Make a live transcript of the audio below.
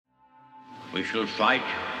We shall fight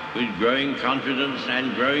with growing confidence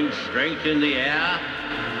and growing strength in the air.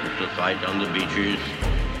 We shall fight on the beaches.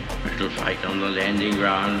 We shall fight on the landing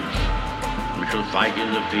grounds. We shall fight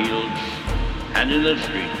in the fields and in the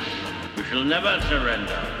streets. We shall never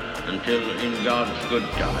surrender until, in God's good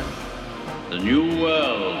time, the new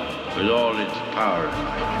world, with all its power and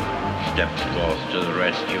might, steps forth to the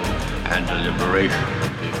rescue and the liberation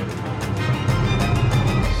of people.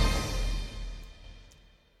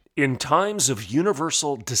 In times of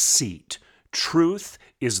universal deceit, truth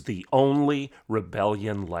is the only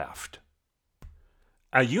rebellion left.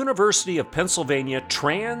 A University of Pennsylvania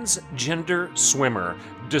transgender swimmer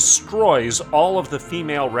destroys all of the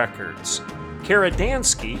female records. Kara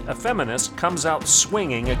Dansky, a feminist, comes out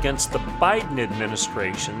swinging against the Biden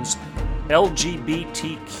administration's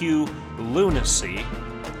LGBTQ lunacy.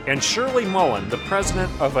 And Shirley Mullen, the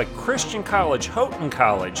president of a Christian college, Houghton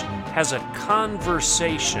College, has a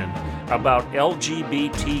conversation about LGBTQIA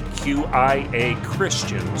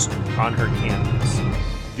Christians on her campus.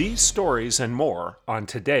 These stories and more on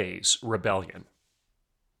today's Rebellion.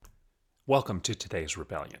 Welcome to today's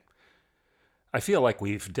Rebellion. I feel like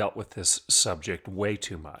we've dealt with this subject way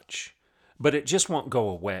too much, but it just won't go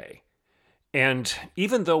away. And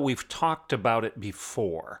even though we've talked about it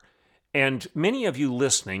before, and many of you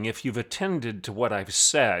listening, if you've attended to what I've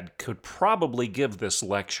said, could probably give this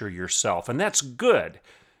lecture yourself. And that's good,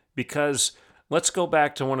 because let's go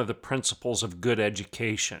back to one of the principles of good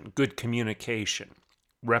education, good communication.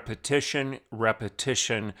 Repetition,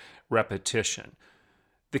 repetition, repetition.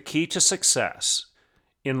 The key to success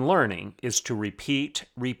in learning is to repeat,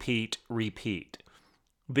 repeat, repeat.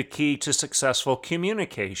 The key to successful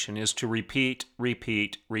communication is to repeat,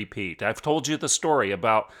 repeat, repeat. I've told you the story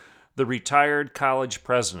about the retired college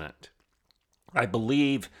president. I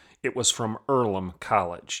believe it was from Earlham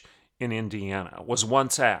College in Indiana, was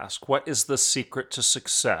once asked, what is the secret to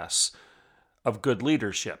success of good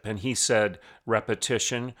leadership? And he said,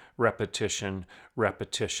 repetition, repetition,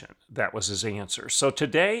 repetition. That was his answer. So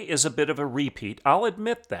today is a bit of a repeat. I'll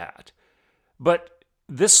admit that. But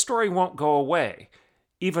this story won't go away,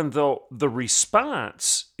 even though the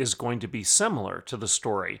response is going to be similar to the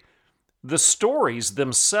story. The stories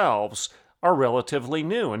themselves are relatively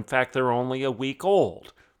new. In fact, they're only a week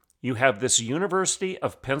old. You have this University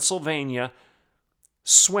of Pennsylvania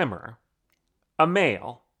swimmer, a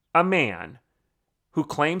male, a man, who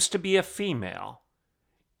claims to be a female,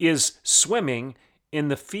 is swimming in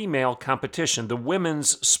the female competition, the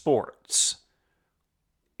women's sports,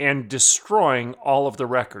 and destroying all of the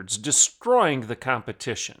records, destroying the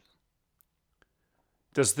competition.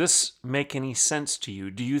 Does this make any sense to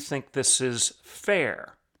you? Do you think this is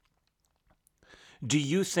fair? Do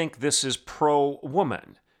you think this is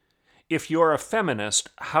pro-woman? If you're a feminist,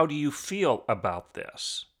 how do you feel about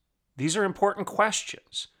this? These are important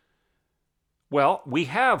questions. Well, we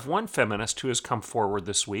have one feminist who has come forward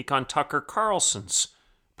this week on Tucker Carlson's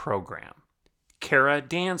program, Kara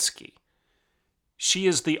Dansky. She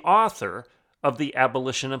is the author of The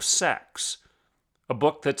Abolition of Sex, a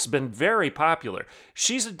book that's been very popular.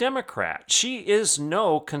 She's a Democrat. She is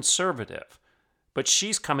no conservative, but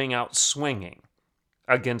she's coming out swinging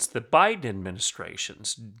against the Biden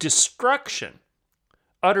administration's destruction,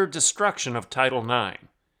 utter destruction of Title IX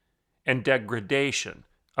and degradation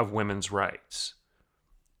of women's rights.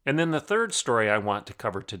 And then the third story I want to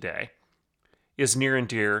cover today is near and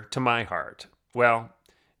dear to my heart. Well,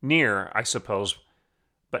 near, I suppose,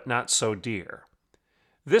 but not so dear.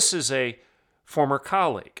 This is a former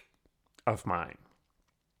colleague of mine,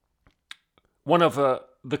 one of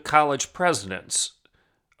the college presidents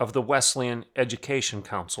of the Wesleyan Education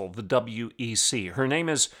Council, the WEC. Her name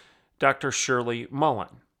is Dr. Shirley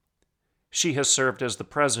Mullen. She has served as the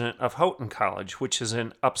president of Houghton College, which is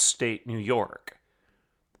in upstate New York.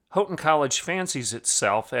 Houghton College fancies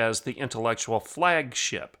itself as the intellectual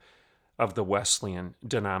flagship of the Wesleyan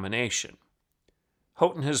denomination.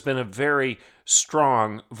 Houghton has been a very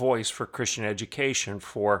strong voice for Christian education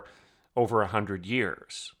for over 100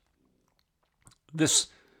 years. This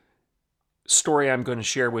story I'm going to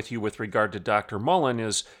share with you with regard to Dr. Mullen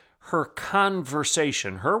is her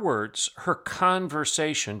conversation, her words, her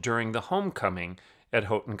conversation during the homecoming at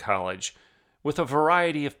Houghton College with a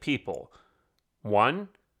variety of people. One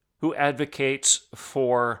who advocates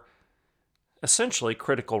for essentially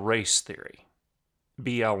critical race theory,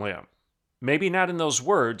 BLM. Maybe not in those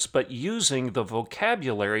words, but using the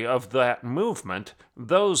vocabulary of that movement,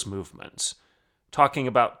 those movements, talking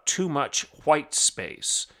about too much white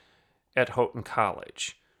space at Houghton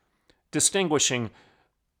College, distinguishing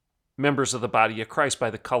members of the body of Christ by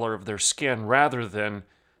the color of their skin rather than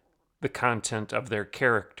the content of their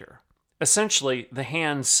character. Essentially, the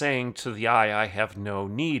hand saying to the eye, I have no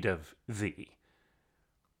need of thee.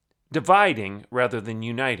 Dividing rather than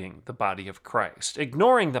uniting the body of Christ.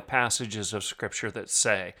 Ignoring the passages of Scripture that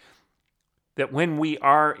say that when we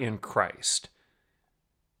are in Christ,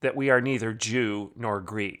 that we are neither Jew nor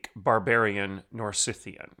Greek, barbarian nor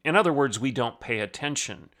Scythian. In other words, we don't pay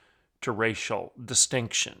attention to racial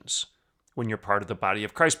distinctions when you're part of the body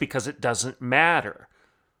of Christ because it doesn't matter.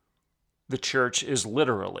 The church is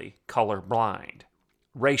literally colorblind,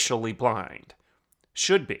 racially blind.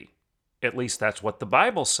 Should be. At least that's what the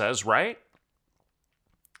Bible says, right?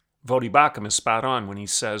 Vodi Bakum is spot on when he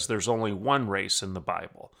says there's only one race in the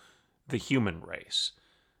Bible, the human race.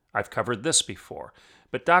 I've covered this before.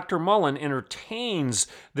 But Dr. Mullen entertains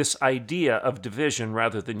this idea of division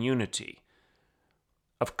rather than unity,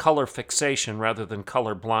 of color fixation rather than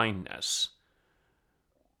color blindness,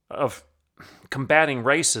 of combating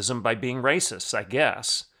racism by being racist, I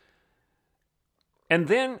guess. And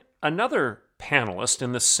then another panelist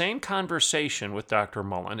in the same conversation with Dr.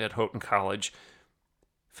 Mullen at Houghton College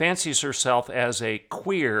fancies herself as a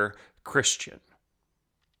queer Christian.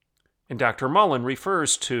 And Dr. Mullen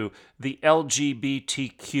refers to the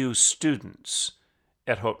LGBTQ students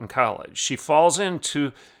at Houghton College. She falls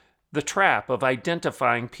into the trap of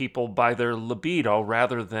identifying people by their libido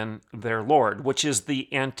rather than their Lord, which is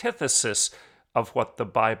the antithesis of what the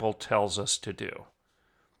Bible tells us to do.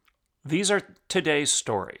 These are today's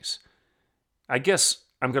stories. I guess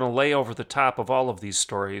I'm going to lay over the top of all of these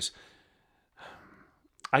stories.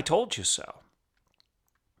 I told you so.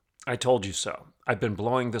 I told you so. I've been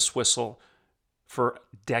blowing this whistle for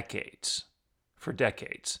decades.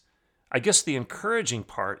 I guess the encouraging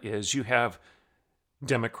part is you have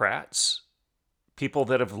Democrats, people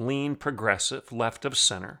that have leaned progressive, left of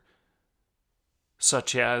center,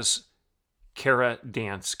 such as Kara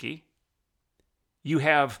Dansky. You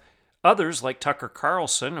have others like Tucker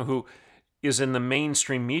Carlson, who is in the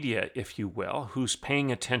mainstream media, if you will, who's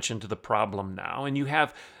paying attention to the problem now. And you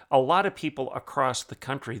have a lot of people across the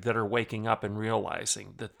country that are waking up and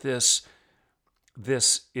realizing that this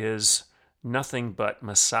is nothing but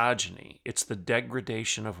misogyny. It's the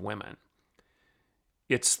degradation of women.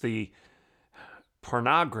 It's the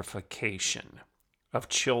pornographication of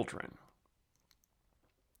children.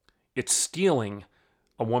 It's stealing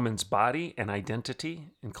a woman's body and identity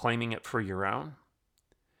and claiming it for your own.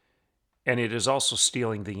 And it is also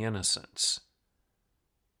stealing the innocence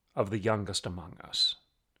of the youngest among us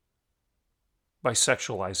by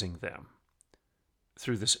sexualizing them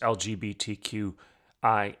through this LGBTQIA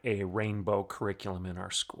rainbow curriculum in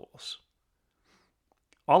our schools.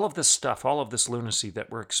 All of this stuff, all of this lunacy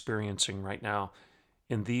that we're experiencing right now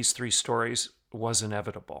in these three stories was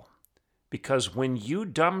inevitable. Because when you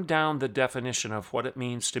dumb down the definition of what it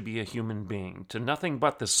means to be a human being to nothing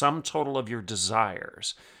but the sum total of your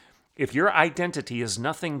desires, if your identity is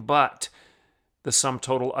nothing but the sum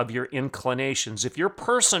total of your inclinations, if your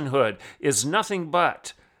personhood is nothing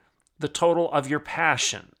but the total of your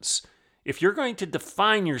passions, if you're going to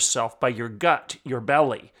define yourself by your gut, your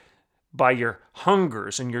belly, by your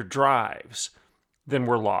hungers and your drives, then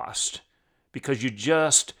we're lost. Because you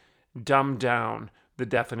just dumb down the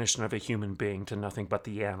definition of a human being to nothing but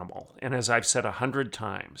the animal. And as I've said 100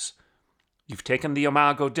 times, you've taken the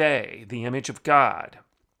imago Dei, the image of God,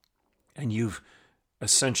 and you've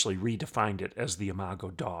essentially redefined it as the imago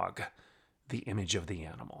dog, the image of the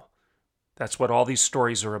animal. That's what all these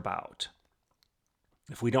stories are about.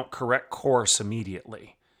 If we don't correct course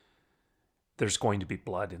immediately, there's going to be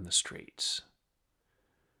blood in the streets.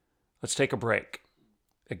 Let's take a break.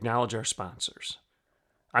 Acknowledge our sponsors.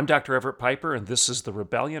 I'm Dr. Everett Piper, and this is The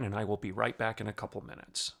Rebellion, and I will be right back in a couple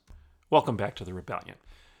minutes. Welcome back to The Rebellion.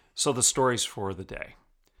 So the stories for the day.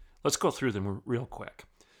 Let's go through them real quick.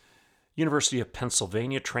 University of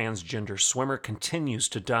Pennsylvania transgender swimmer continues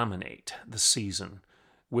to dominate the season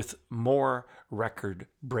with more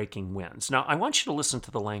record-breaking wins. Now, I want you to listen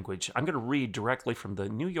to the language. I'm going to read directly from the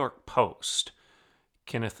New York Post.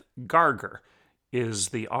 Kenneth Garger is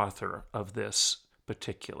the author of this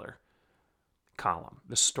particular column,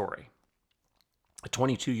 this story. A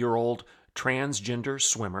 22-year-old transgender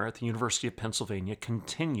swimmer at the University of Pennsylvania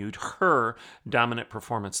continued her dominant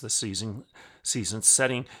performance this season,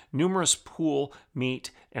 setting numerous pool,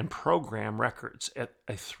 meet, and program records at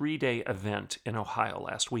a 3-day event in Ohio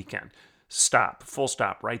last weekend. Stop, full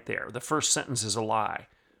stop right there. The first sentence is a lie.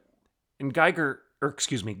 And Garger,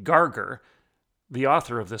 the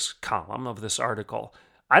author of this column, of this article,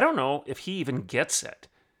 I don't know if he even gets it.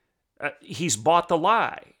 He's bought the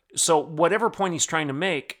lie. So whatever point he's trying to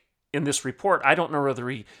make in this report, I don't know whether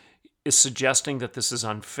he is suggesting that this is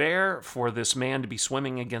unfair for this man to be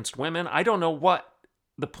swimming against women. I don't know what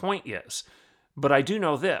the point is, but I do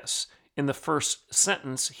know this. In the first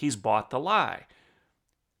sentence, he's bought the lie.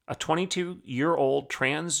 A 22-year-old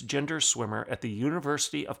transgender swimmer at the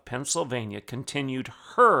University of Pennsylvania continued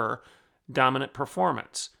her dominant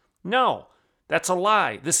performance. No, that's a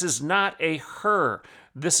lie. This is not a her.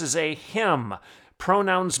 This is a him.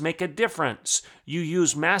 Pronouns make a difference. You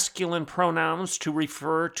use masculine pronouns to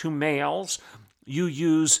refer to males. You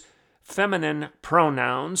use feminine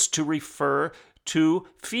pronouns to refer to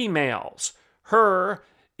females. Her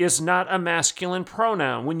is not a masculine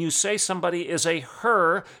pronoun. When you say somebody is a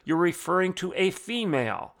her, you're referring to a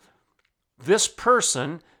female. This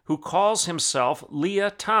person who calls himself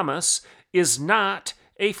Leah Thomas is not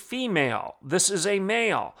a female. This is a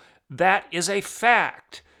male. That is a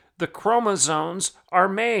fact. The chromosomes are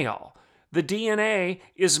male. The DNA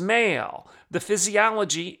is male. The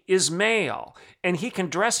physiology is male. And he can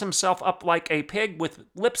dress himself up like a pig with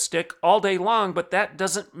lipstick all day long, but that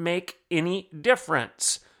doesn't make any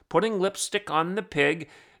difference. Putting lipstick on the pig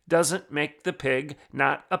doesn't make the pig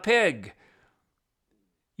not a pig.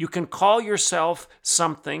 You can call yourself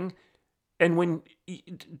something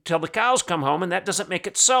till the cows come home, and that doesn't make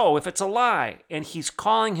it so if it's a lie. And he's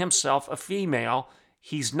calling himself a female.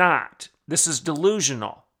 He's not. This is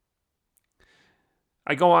delusional.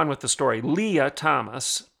 I go on with the story. Leah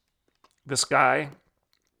Thomas, this guy,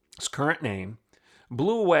 his current name,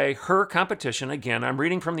 blew away her competition. Again, I'm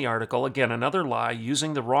reading from the article. Again, another lie,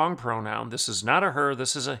 using the wrong pronoun. This is not a her,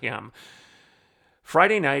 this is a him.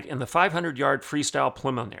 Friday night in the 500-yard freestyle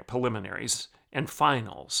preliminaries and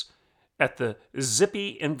finals at the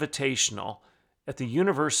Zippy Invitational at the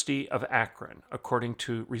University of Akron, according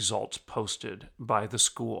to results posted by the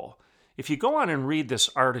school. If you go on and read this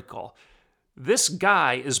article, this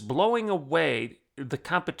guy is blowing away the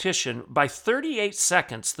competition by 38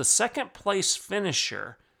 seconds. The second place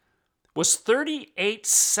finisher was 38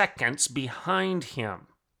 seconds behind him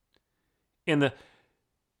in the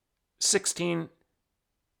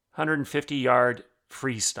 1,650-yard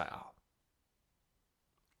freestyle.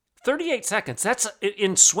 38 seconds. That's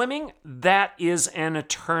in swimming, that is an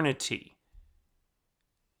eternity.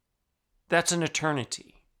 That's an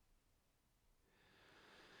eternity.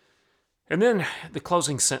 And then the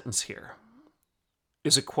closing sentence here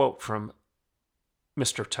is a quote from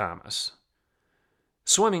Mr. Thomas.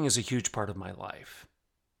 Swimming is a huge part of my life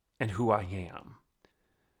and who I am.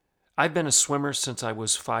 I've been a swimmer since I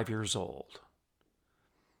was 5 years old.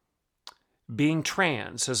 Being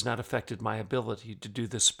trans has not affected my ability to do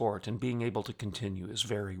this sport, and being able to continue is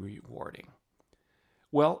very rewarding.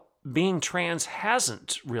 Well, being trans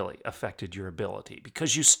hasn't really affected your ability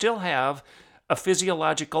because you still have a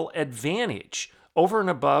physiological advantage over and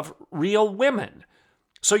above real women.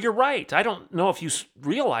 So you're right. I don't know if you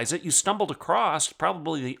realize it. You stumbled across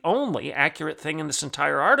probably the only accurate thing in this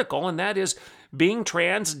entire article, and that is being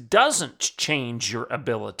trans doesn't change your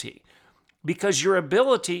ability. Because your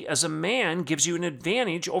ability as a man gives you an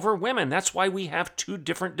advantage over women. That's why we have two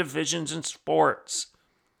different divisions in sports.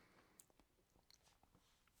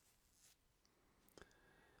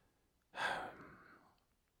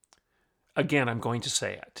 Again, I'm going to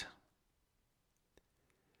say it.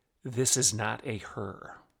 This is not a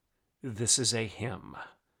her. This is a him.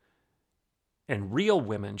 And real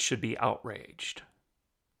women should be outraged.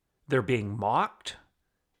 They're being mocked.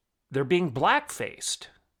 They're being black-faced.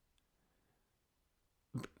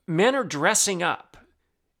 Men are dressing up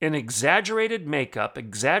in exaggerated makeup,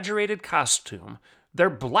 exaggerated costume. They're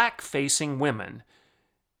black-facing women.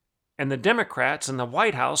 And the Democrats in the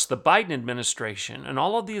White House, the Biden administration, and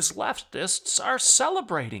all of these leftists are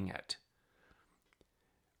celebrating it.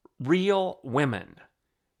 Real women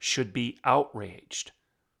should be outraged.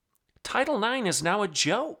 Title IX is now a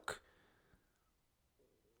joke.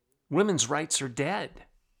 Women's rights are dead.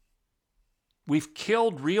 We've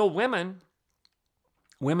killed real women.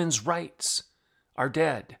 Women's rights are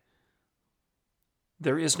dead.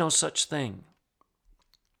 There is no such thing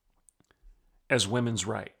as women's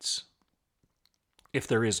rights if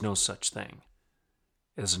there is no such thing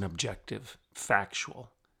as an objective,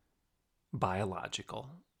 factual,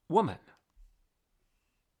 biological woman.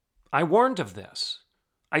 I warned of this.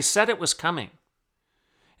 I said it was coming.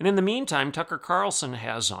 And in the meantime, Tucker Carlson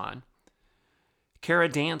has on Kara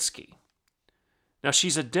Dansky. Now,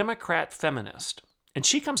 she's a Democrat feminist. And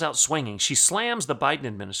she comes out swinging. She slams the Biden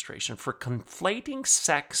administration for conflating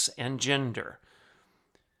sex and gender.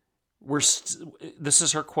 This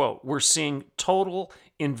is her quote. We're seeing total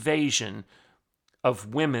invasion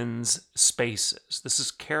of women's spaces. This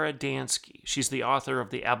is Kara Dansky. She's the author of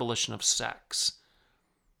The Abolition of Sex.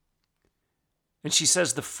 And she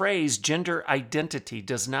says the phrase gender identity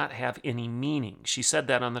does not have any meaning. She said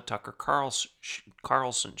that on the Tucker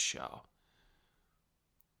Carlson show.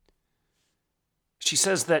 She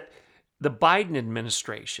says that the Biden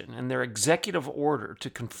administration and their executive order to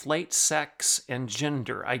conflate sex and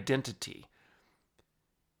gender identity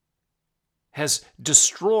has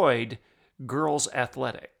destroyed girls'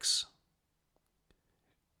 athletics.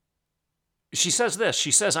 She says this.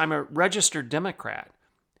 She says, I'm a registered Democrat,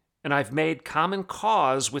 and I've made common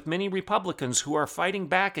cause with many Republicans who are fighting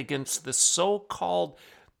back against this so-called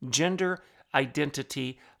gender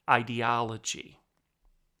identity ideology.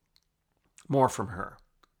 More from her.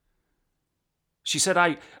 She said,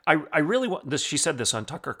 I really want this. She said this on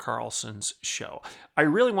Tucker Carlson's show. I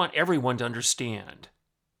really want everyone to understand.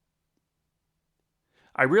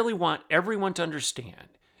 I really want everyone to understand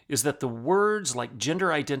is that the words like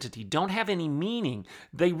gender identity don't have any meaning.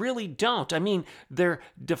 They really don't. I mean, they're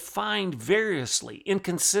defined variously,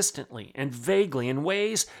 inconsistently, and vaguely in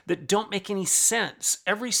ways that don't make any sense.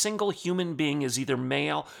 Every single human being is either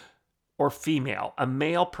male or female, a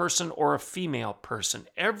male person or a female person.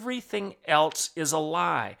 Everything else is a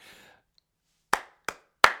lie.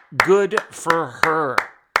 Good for her.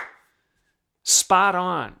 Spot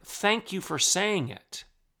on. Thank you for saying it.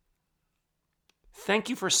 Thank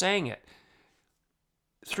you for saying it.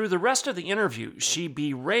 Through the rest of the interview, she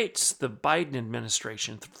berates the Biden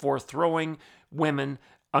administration for throwing women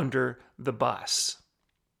under the bus.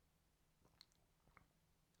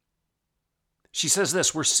 She says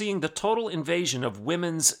this, we're seeing the total invasion of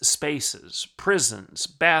women's spaces, prisons,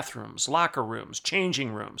 bathrooms, locker rooms,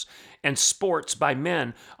 changing rooms, and sports by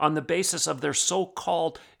men on the basis of their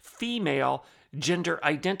so-called female gender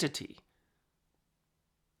identity.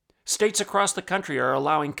 States across the country are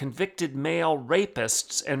allowing convicted male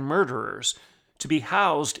rapists and murderers to be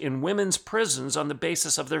housed in women's prisons on the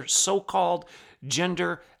basis of their so-called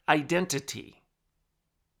gender identity.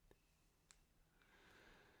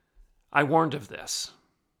 I warned of this.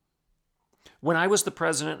 When I was the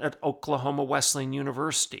president at Oklahoma Wesleyan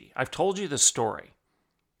University, I've told you this story.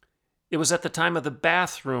 It was at the time of the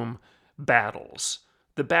bathroom battles.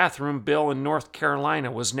 The bathroom bill in North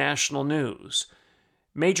Carolina was national news.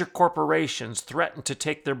 Major corporations threatened to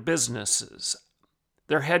take their businesses,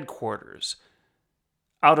 their headquarters,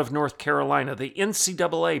 out of North Carolina. The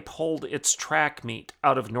NCAA pulled its track meet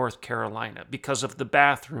out of North Carolina because of the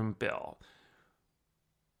bathroom bill.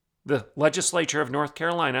 The legislature of North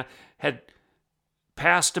Carolina had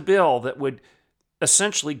passed a bill that would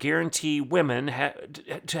essentially guarantee women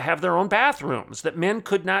to have their own bathrooms, that men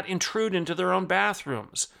could not intrude into their own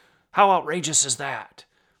bathrooms. How outrageous is that?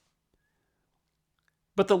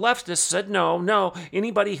 But the leftists said, no,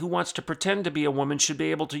 anybody who wants to pretend to be a woman should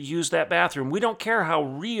be able to use that bathroom. We don't care how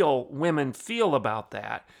real women feel about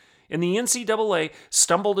that. And the NCAA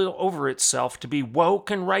stumbled over itself to be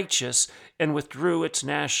woke and righteous and withdrew its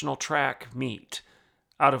national track meet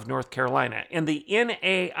out of North Carolina. And the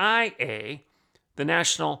NAIA, the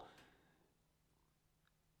National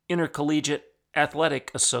Intercollegiate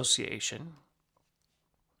Athletic Association,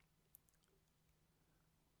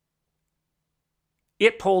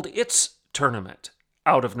 it pulled its tournament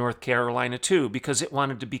out of North Carolina too because it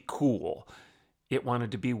wanted to be cool. It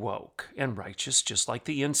wanted to be woke and righteous, just like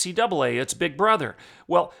the NCAA, its big brother.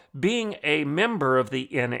 Well, being a member of the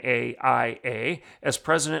NAIA, as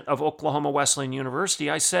president of Oklahoma Wesleyan University,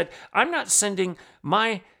 I said, I'm not sending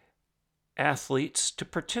my athletes to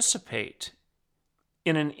participate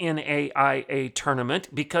in an NAIA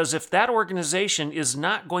tournament because if that organization is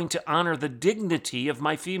not going to honor the dignity of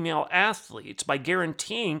my female athletes by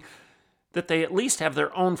guaranteeing that they at least have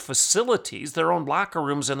their own facilities, their own locker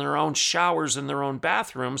rooms and their own showers and their own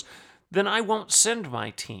bathrooms, then I won't send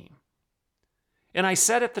my team. And I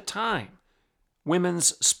said at the time,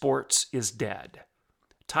 women's sports is dead.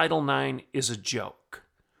 Title IX is a joke.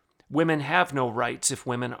 Women have no rights if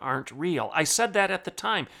women aren't real. I said that at the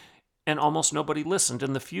time, and almost nobody listened,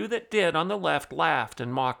 and the few that did on the left laughed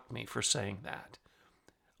and mocked me for saying that.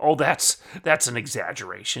 Oh, that's an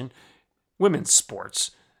exaggeration. Women's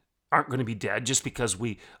sports aren't going to be dead just because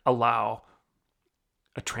we allow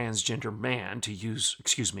a transgender man to use, a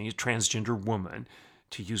transgender woman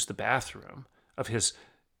to use the bathroom of his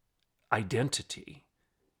identity.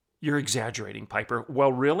 You're exaggerating, Piper.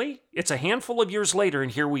 Well, really? It's a handful of years later,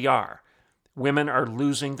 and here we are. Women are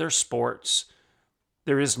losing their sports.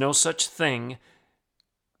 There is no such thing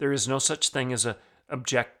as a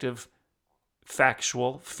objective,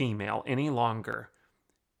 factual female any longer.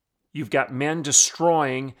 You've got men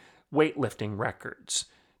destroying weightlifting records,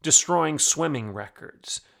 destroying swimming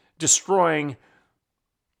records, destroying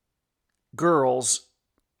girls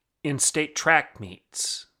in state track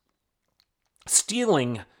meets,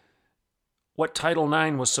 stealing what Title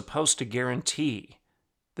IX was supposed to guarantee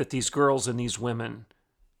that these girls and these women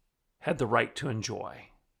had the right to enjoy.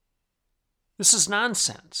 This is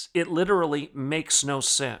nonsense. It literally makes no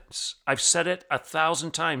sense. I've said it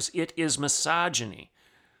 1,000 times. It is misogyny.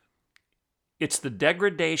 It's the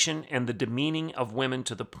degradation and the demeaning of women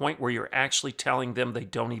to the point where you're actually telling them they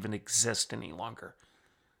don't even exist any longer.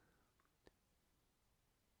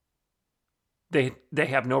 They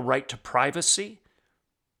have no right to privacy.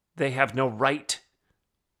 They have no right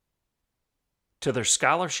to their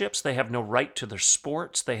scholarships. They have no right to their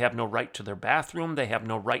sports. They have no right to their bathroom. They have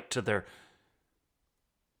no right to their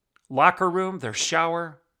locker room, their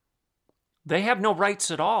shower. They have no rights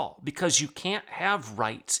at all, because you can't have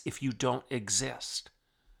rights if you don't exist.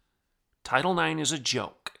 Title IX is a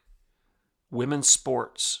joke. Women's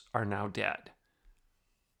sports are now dead.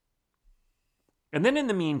 And then in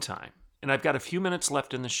the meantime, and I've got a few minutes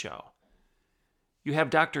left in the show, you have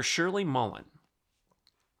Dr. Shirley Mullen,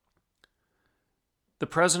 the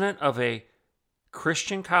president of a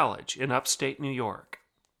Christian college in upstate New York,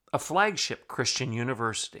 a flagship Christian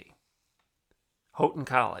university, Houghton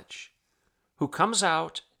College, who comes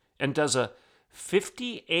out and does a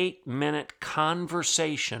 58-minute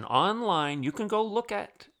conversation online. You can go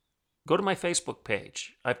to my Facebook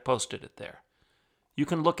page. I've posted it there. You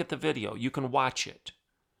can look at the video. You can watch it.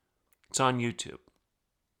 It's on YouTube.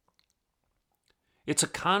 It's a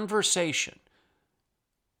conversation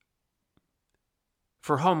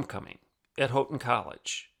for homecoming at Houghton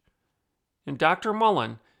College. And Dr.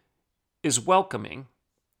 Mullen is welcoming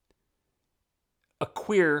a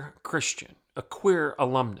queer Christian, a queer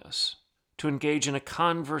alumnus, to engage in a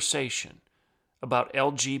conversation about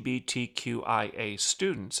LGBTQIA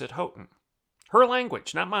students at Houghton. Her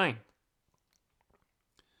language, not mine.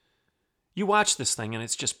 You watch this thing and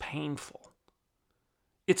it's just painful.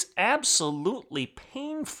 It's absolutely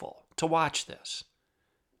painful to watch this.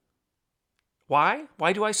 Why?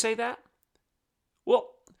 Why do I say that?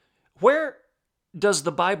 Well, where does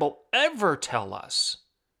the Bible ever tell us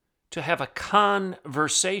to have a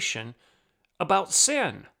conversation about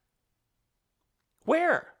sin?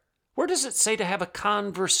 Where? Where does it say to have a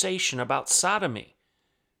conversation about sodomy?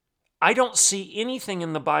 I don't see anything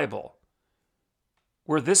in the Bible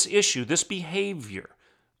where this issue, this behavior,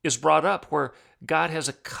 is brought up where God has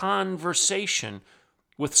a conversation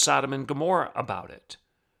with Sodom and Gomorrah about it,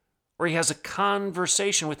 or he has a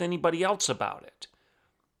conversation with anybody else about it.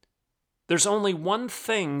 There's only one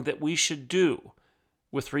thing that we should do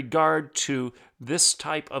with regard to this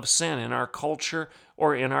type of sin in our culture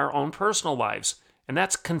or in our own personal lives, and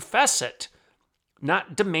that's confess it,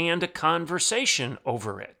 not demand a conversation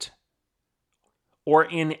over it or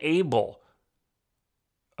enable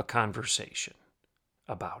a conversation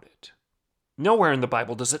about it. Nowhere in the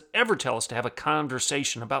Bible does it ever tell us to have a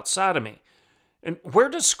conversation about sodomy. And where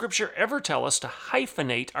does Scripture ever tell us to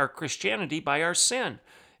hyphenate our Christianity by our sin?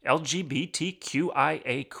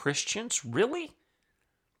 LGBTQIA Christians? Really?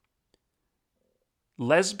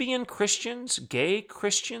 Lesbian Christians? Gay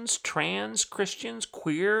Christians? Trans Christians?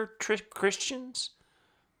 Queer Christians?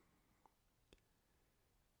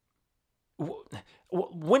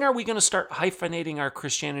 When are we going to start hyphenating our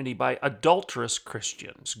Christianity by adulterous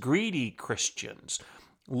Christians, greedy Christians,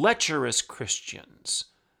 lecherous Christians,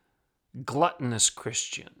 gluttonous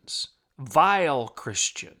Christians, vile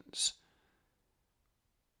Christians?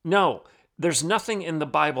 No, there's nothing in the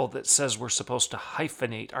Bible that says we're supposed to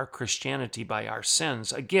hyphenate our Christianity by our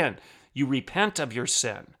sins. Again, you repent of your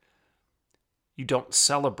sin. You don't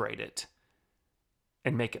celebrate it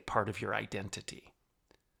and make it part of your identity.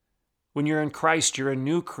 When you're in Christ, you're a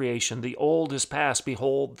new creation. The old is past.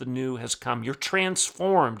 Behold, the new has come. You're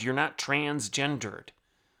transformed. You're not transgendered.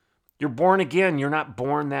 You're born again. You're not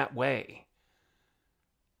born that way.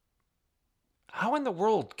 How in the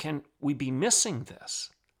world can we be missing this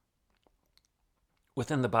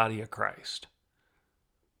within the body of Christ?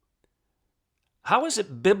 How is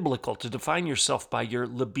it biblical to define yourself by your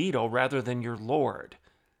libido rather than your Lord?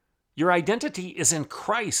 Your identity is in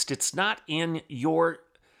Christ. It's not in your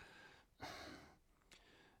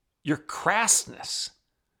crassness,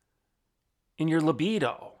 in your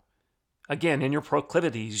libido, again, in your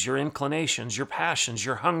proclivities, your inclinations, your passions,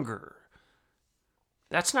 your hunger.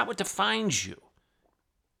 That's not what defines you.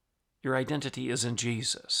 Your identity is in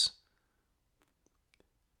Jesus.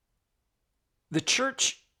 The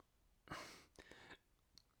church,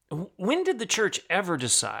 when did the church ever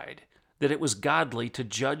decide that it was godly to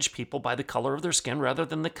judge people by the color of their skin rather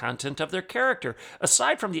than the content of their character?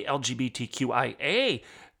 Aside from the LGBTQIA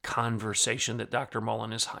conversation that Dr.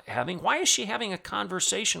 Mullen is having? Why is she having a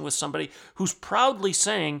conversation with somebody who's proudly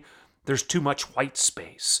saying there's too much white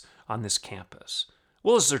space on this campus?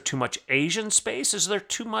 Well, is there too much Asian space? Is there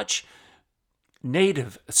too much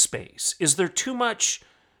Native space? Is there too much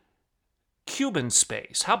Cuban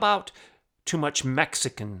space? How about too much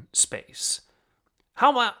Mexican space? How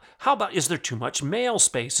about is there too much male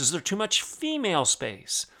space? Is there too much female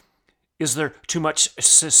space? Is there too much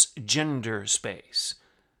cisgender space?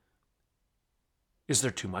 Is there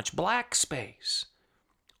too much black space?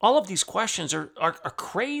 All of these questions are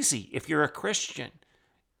crazy if you're a Christian.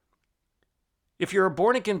 If you're a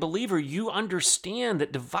born-again believer, you understand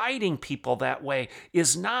that dividing people that way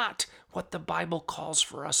is not what the Bible calls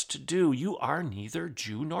for us to do. You are neither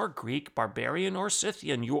Jew nor Greek, barbarian or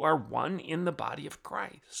Scythian. You are one in the body of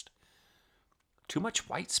Christ. Too much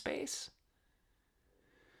white space?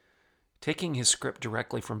 Taking his script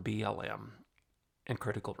directly from BLM and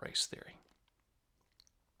critical race theory.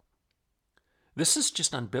 This is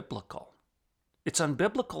just unbiblical. It's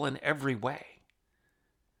unbiblical in every way.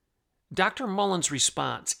 Dr. Mullen's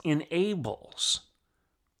response enables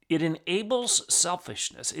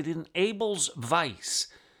selfishness. It enables vice.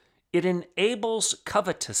 It enables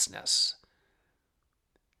covetousness.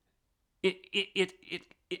 It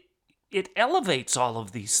elevates all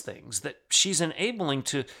of these things that she's enabling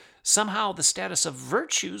to somehow the status of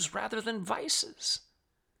virtues rather than vices.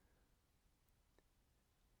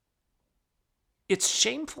 It's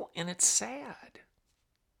shameful and it's sad.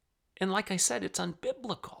 And like I said, it's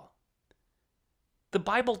unbiblical. The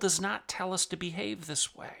Bible does not tell us to behave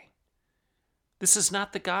this way. This is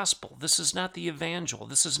not the gospel. This is not the evangel.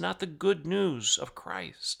 This is not the good news of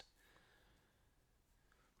Christ.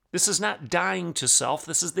 This is not dying to self.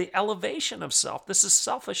 This is the elevation of self. This is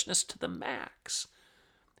selfishness to the max.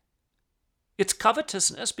 It's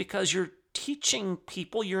covetousness because you're teaching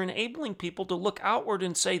people, you're enabling people to look outward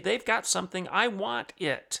and say, they've got something, I want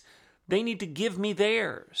it. They need to give me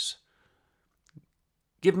theirs.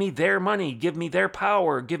 Give me their money, give me their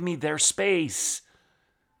power, give me their space.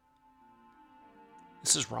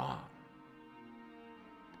 This is wrong.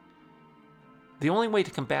 The only way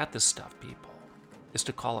to combat this stuff, people, is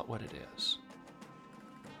to call it what it is.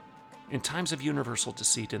 In times of universal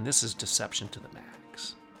deceit, and this is deception to the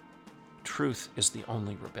max, truth is the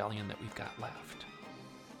only rebellion that we've got left.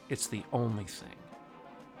 It's the only thing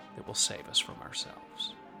that will save us from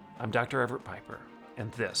ourselves. I'm Dr. Everett Piper,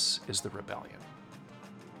 and this is The Rebellion.